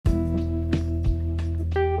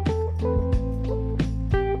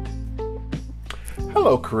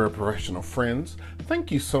Hello, career professional friends.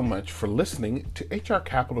 Thank you so much for listening to HR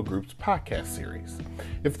Capital Group's podcast series.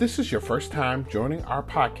 If this is your first time joining our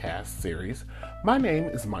podcast series, my name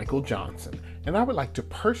is Michael Johnson, and I would like to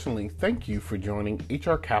personally thank you for joining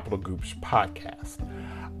HR Capital Group's podcast.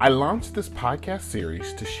 I launched this podcast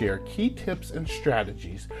series to share key tips and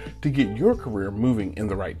strategies to get your career moving in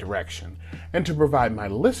the right direction, and to provide my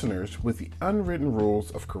listeners with the unwritten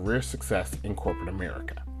rules of career success in corporate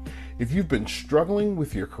America. If you've been struggling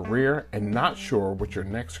with your career and not sure what your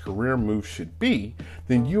next career move should be,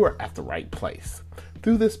 then you are at the right place.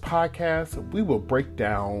 Through this podcast, we will break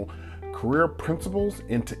down career principles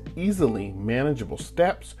into easily manageable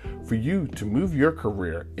steps for you to move your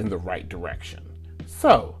career in the right direction.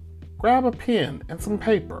 So, grab a pen and some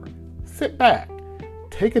paper, sit back,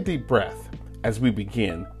 take a deep breath as we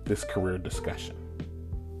begin this career discussion.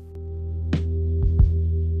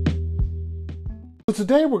 So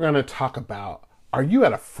today we're going to talk about, are you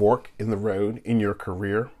at a fork in the road in your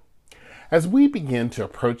career? As we begin to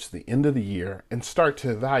approach the end of the year and start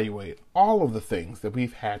to evaluate all of the things that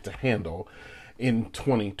we've had to handle in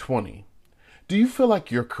 2020, do you feel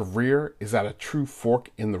like your career is at a true fork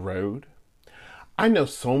in the road? I know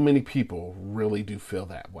so many people really do feel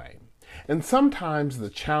that way. And sometimes the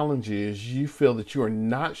challenge is you feel that you are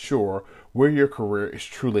not sure where your career is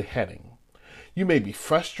truly heading. You may be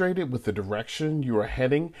frustrated with the direction you are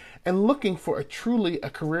heading and looking for a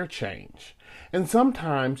career change. And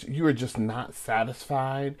sometimes you are just not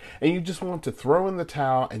satisfied and you just want to throw in the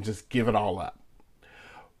towel and just give it all up.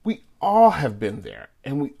 We all have been there,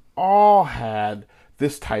 and we all had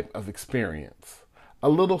this type of experience. A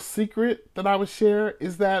little secret that I would share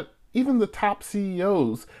is that even the top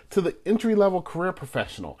CEOs to the entry-level career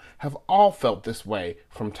professional have all felt this way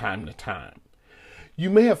from time to time. You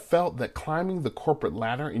may have felt that climbing the corporate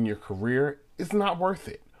ladder in your career is not worth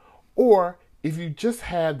it. Or if you just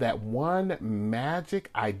had that one magic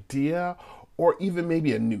idea, or even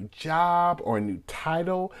maybe a new job or a new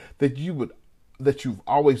title that you've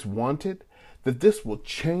always wanted, that this will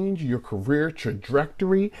change your career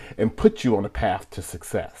trajectory and put you on a path to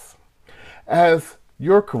success. As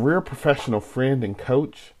your career professional friend and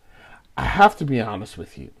coach, I have to be honest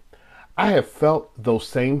with you. I have felt those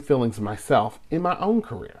same feelings myself in my own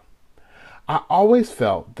career. I always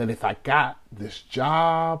felt that if I got this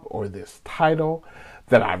job or this title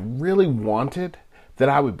that I really wanted, that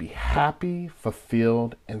I would be happy,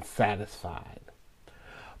 fulfilled, and satisfied.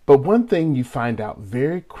 But one thing you find out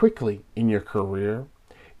very quickly in your career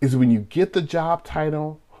is when you get the job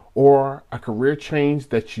title or a career change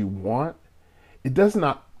that you want, it does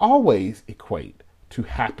not always equate to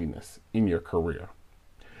happiness in your career.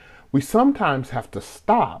 We sometimes have to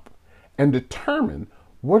stop and determine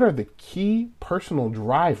what are the key personal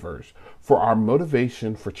drivers for our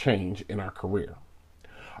motivation for change in our career.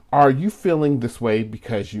 Are you feeling this way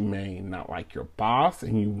because you may not like your boss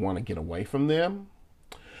and you want to get away from them?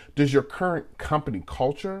 Does your current company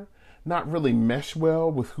culture not really mesh well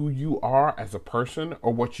with who you are as a person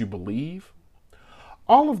or what you believe?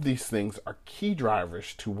 All of these things are key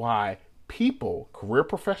drivers to why people, career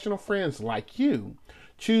professional friends like you,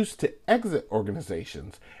 choose to exit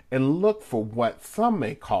organizations and look for what some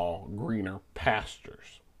may call greener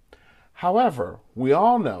pastures. However, we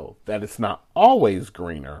all know that it's not always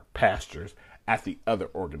greener pastures at the other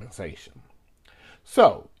organization.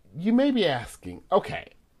 So, you may be asking, okay,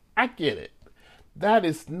 I get it. That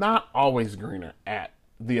is not always greener at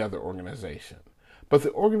the other organization. But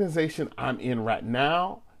the organization I'm in right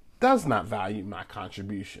now does not value my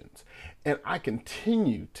contributions, and I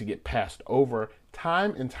continue to get passed over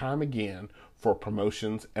time and time again for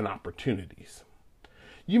promotions and opportunities.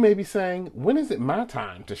 You may be saying, when is it my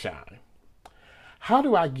time to shine? How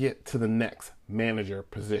do I get to the next manager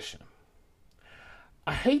position?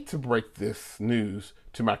 I hate to break this news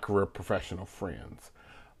to my career professional friends,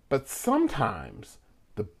 but sometimes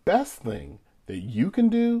the best thing that you can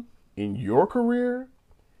do in your career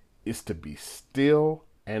is to be still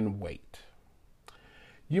and wait.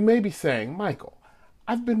 You may be saying, Michael,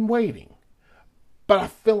 I've been waiting, but I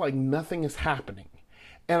feel like nothing is happening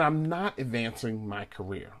and I'm not advancing my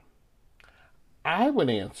career. I would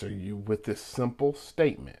answer you with this simple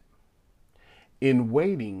statement. In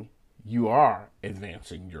waiting, you are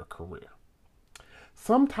advancing your career.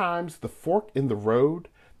 Sometimes the fork in the road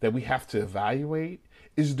that we have to evaluate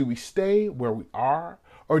is, do we stay where we are,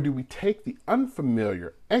 or do we take the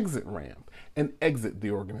unfamiliar exit ramp and exit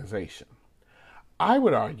the organization? I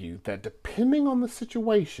would argue that depending on the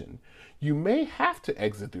situation, you may have to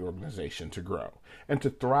exit the organization to grow and to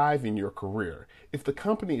thrive in your career if the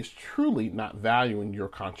company is truly not valuing your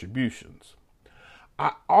contributions.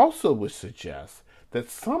 I also would suggest that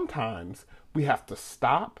sometimes we have to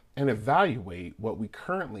stop and evaluate what we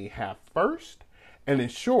currently have first and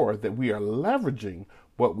ensure that we are leveraging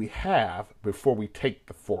what we have before we take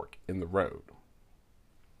the fork in the road.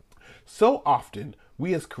 So often,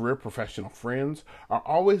 we as career professional friends are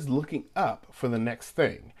always looking up for the next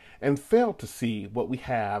thing and fail to see what we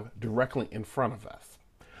have directly in front of us.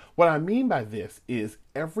 What I mean by this is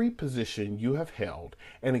every position you have held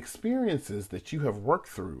and experiences that you have worked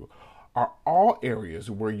through are all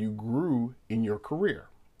areas where you grew in your career.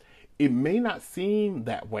 It may not seem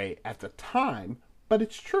that way at the time, but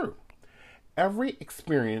it's true. Every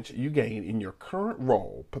experience you gain in your current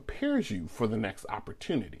role prepares you for the next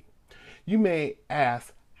opportunity. You may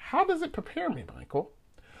ask, how does it prepare me, Michael?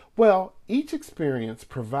 Well, each experience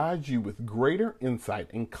provides you with greater insight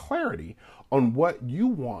and clarity on what you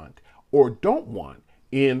want or don't want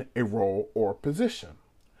in a role or position.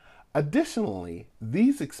 Additionally,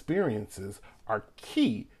 these experiences are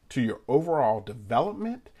key to your overall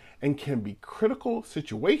development and can be critical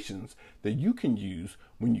situations that you can use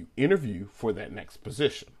when you interview for that next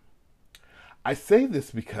position. I say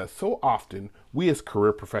this because so often we as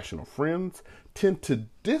career professional friends tend to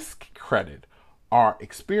discredit our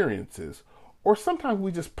experiences, or sometimes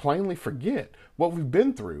we just plainly forget what we've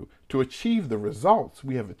been through to achieve the results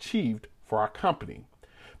we have achieved for our company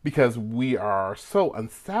because we are so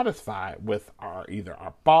unsatisfied with either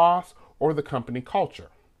our boss or the company culture.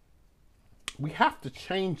 We have to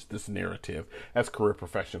change this narrative as career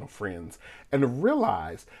professional friends and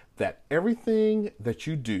realize that everything that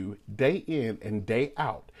you do day in and day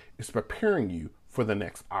out is preparing you for the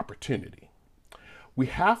next opportunity. We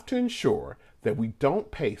have to ensure that we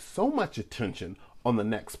don't pay so much attention on the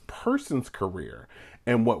next person's career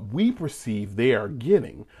and what we perceive they are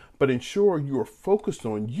getting, but ensure you are focused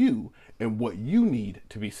on you and what you need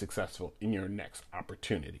to be successful in your next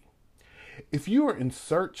opportunity. If you are in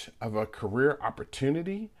search of a career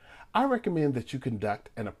opportunity, I recommend that you conduct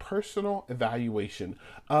a personal evaluation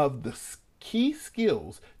of the key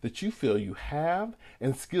skills that you feel you have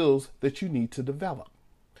and skills that you need to develop.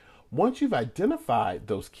 Once you've identified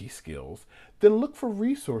those key skills, then look for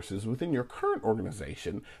resources within your current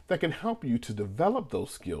organization that can help you to develop those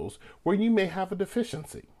skills where you may have a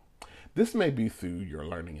deficiency. This may be through your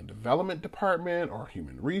learning and development department or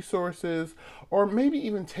human resources, or maybe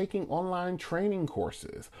even taking online training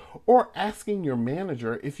courses, or asking your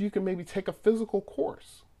manager if you can maybe take a physical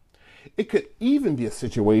course. It could even be a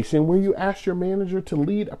situation where you ask your manager to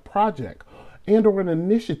lead a project and or an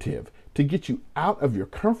initiative to get you out of your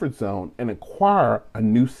comfort zone and acquire a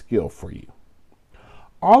new skill for you.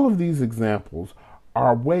 All of these examples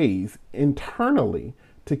are ways internally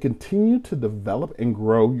to continue to develop and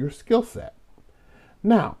grow your skill set.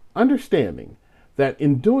 Now, understanding that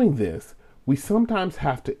in doing this, we sometimes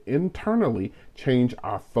have to internally change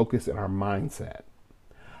our focus and our mindset.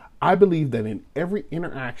 I believe that in every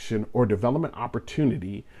interaction or development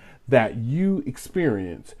opportunity that you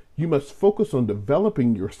experience, you must focus on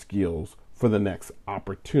developing your skills for the next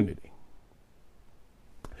opportunity.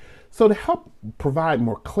 So to help provide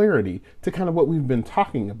more clarity to kind of what we've been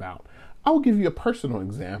talking about, I'll give you a personal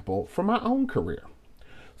example from my own career.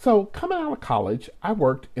 So coming out of college, I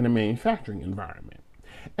worked in a manufacturing environment.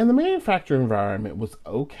 And the manufacturing environment was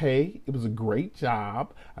okay. It was a great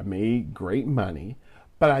job. I made great money.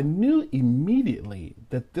 But I knew immediately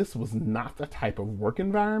that this was not the type of work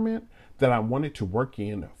environment that I wanted to work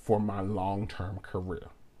in for my long-term career.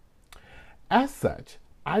 As such,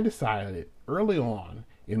 I decided early on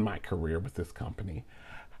in my career with this company,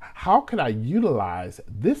 how could I utilize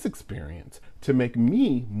this experience to make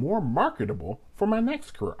me more marketable for my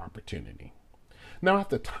next career opportunity? Now, at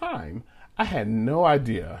the time, I had no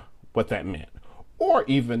idea what that meant or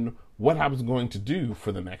even what I was going to do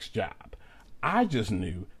for the next job. I just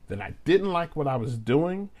knew that I didn't like what I was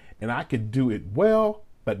doing and I could do it well,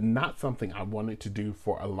 but not something I wanted to do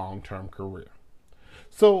for a long-term career.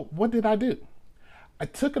 So what did I do? I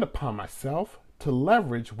took it upon myself to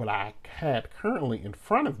leverage what I had currently in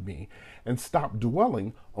front of me and stop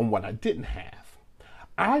dwelling on what I didn't have.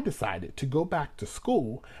 I decided to go back to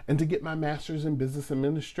school and to get my master's in business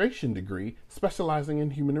administration degree, specializing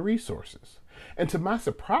in human resources. And to my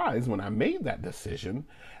surprise, when I made that decision,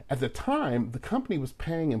 at the time, the company was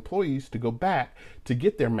paying employees to go back to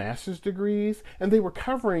get their master's degrees, and they were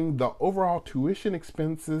covering the overall tuition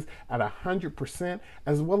expenses at 100%,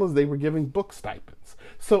 as well as they were giving book stipends.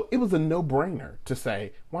 So it was a no-brainer to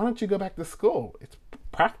say, why don't you go back to school? It's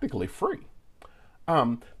practically free.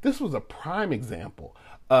 This was a prime example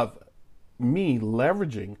of me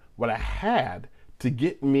leveraging what I had to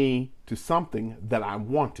get me to something that I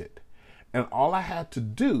wanted. And all I had to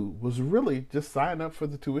do was really just sign up for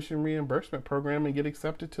the tuition reimbursement program and get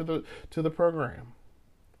accepted to the program.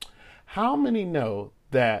 How many know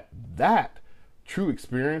that true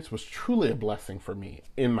experience was truly a blessing for me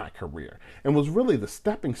in my career and was really the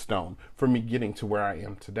stepping stone for me getting to where I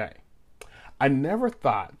am today? I never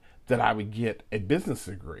thought that I would get a business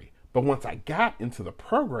degree, but once I got into the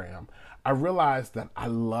program, I realized that I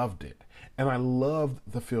loved it, and I loved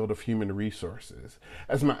the field of human resources,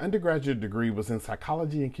 as my undergraduate degree was in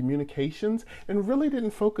psychology and communications and really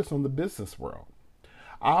didn't focus on the business world.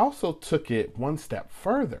 I also took it one step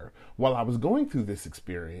further while I was going through this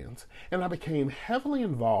experience, and I became heavily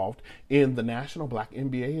involved in the National Black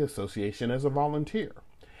MBA Association as a volunteer.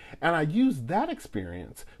 And I used that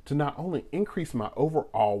experience to not only increase my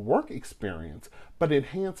overall work experience, but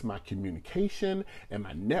enhance my communication and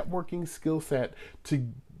my networking skill set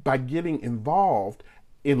by getting involved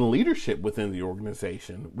in leadership within the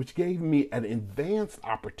organization, which gave me an advanced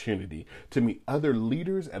opportunity to meet other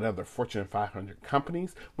leaders at other Fortune 500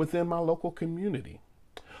 companies within my local community.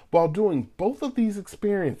 While doing both of these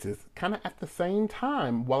experiences kind of at the same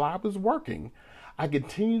time while I was working, I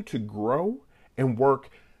continued to grow and work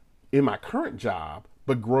in my current job,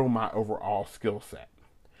 but grow my overall skill set.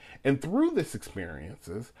 And through these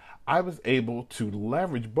experiences, I was able to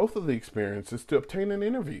leverage both of the experiences to obtain an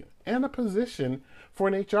interview and a position for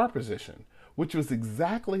an HR position, which was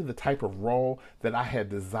exactly the type of role that I had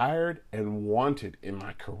desired and wanted in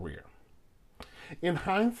my career. In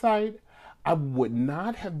hindsight, I would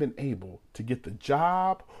not have been able to get the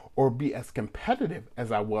job or be as competitive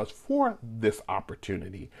as I was for this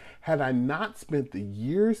opportunity had I not spent the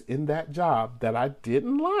years in that job that I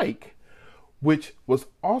didn't like, which was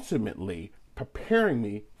ultimately preparing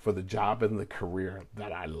me for the job and the career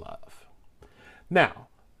that I love. Now,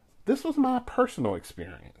 this was my personal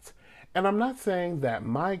experience, and I'm not saying that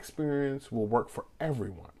my experience will work for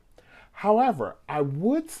everyone. However, I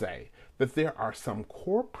would say that there are some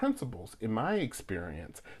core principles in my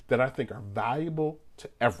experience that I think are valuable to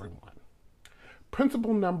everyone.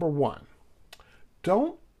 Principle number 1,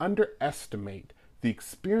 don't underestimate the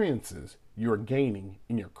experiences you're gaining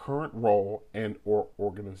in your current role and or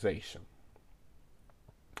organization.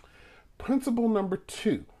 Principle number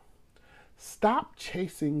 2, stop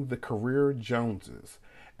chasing the career Joneses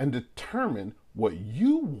and determine what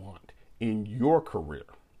you want in your career.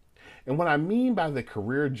 And what I mean by the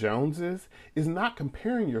career Joneses is not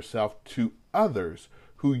comparing yourself to others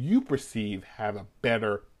who you perceive have a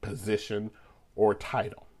better position or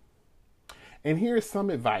title. And here's some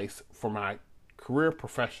advice for my career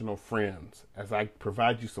professional friends as I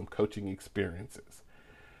provide you some coaching experiences.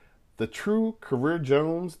 The true career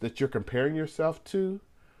Jones that you're comparing yourself to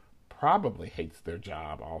probably hates their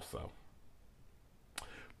job also.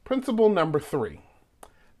 Principle number 3,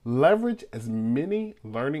 leverage as many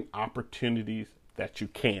learning opportunities that you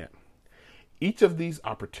can. Each of these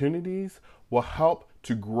opportunities will help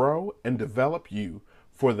to grow and develop you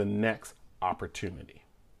for the next opportunity.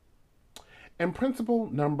 And principle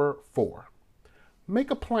number 4, make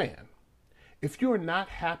a plan. If you are not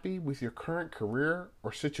happy with your current career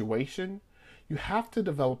or situation, you have to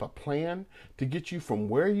develop a plan to get you from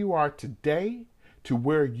where you are today to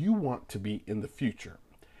where you want to be in the future.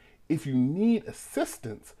 If you need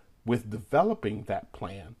assistance with developing that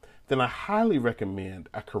plan, then I highly recommend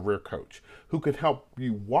a career coach who can help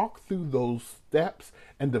you walk through those steps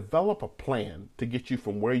and develop a plan to get you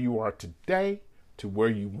from where you are today to where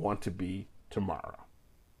you want to be tomorrow.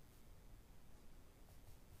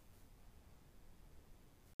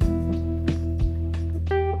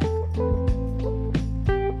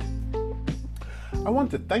 I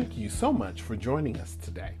want to thank you so much for joining us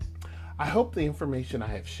today. I hope the information I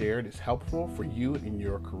have shared is helpful for you in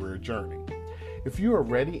your career journey. If you are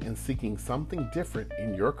ready and seeking something different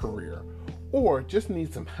in your career, or just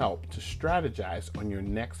need some help to strategize on your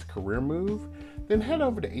next career move, then head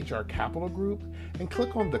over to HR Capital Group and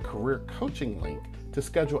click on the career coaching link to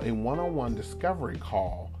schedule a one-on-one discovery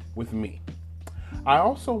call with me. I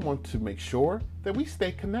also want to make sure that we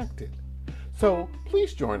stay connected. So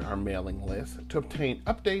please join our mailing list to obtain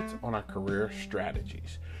updates on our career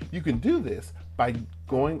strategies. You can do this by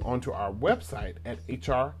going onto our website at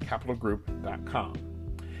hrcapitalgroup.com.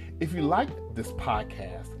 If you liked this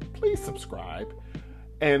podcast, please subscribe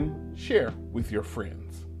and share with your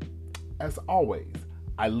friends. As always,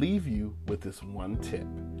 I leave you with this one tip.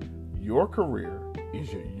 Your career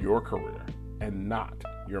is your career and not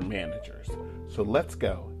your manager's. So let's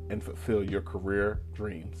go and fulfill your career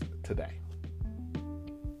dreams today.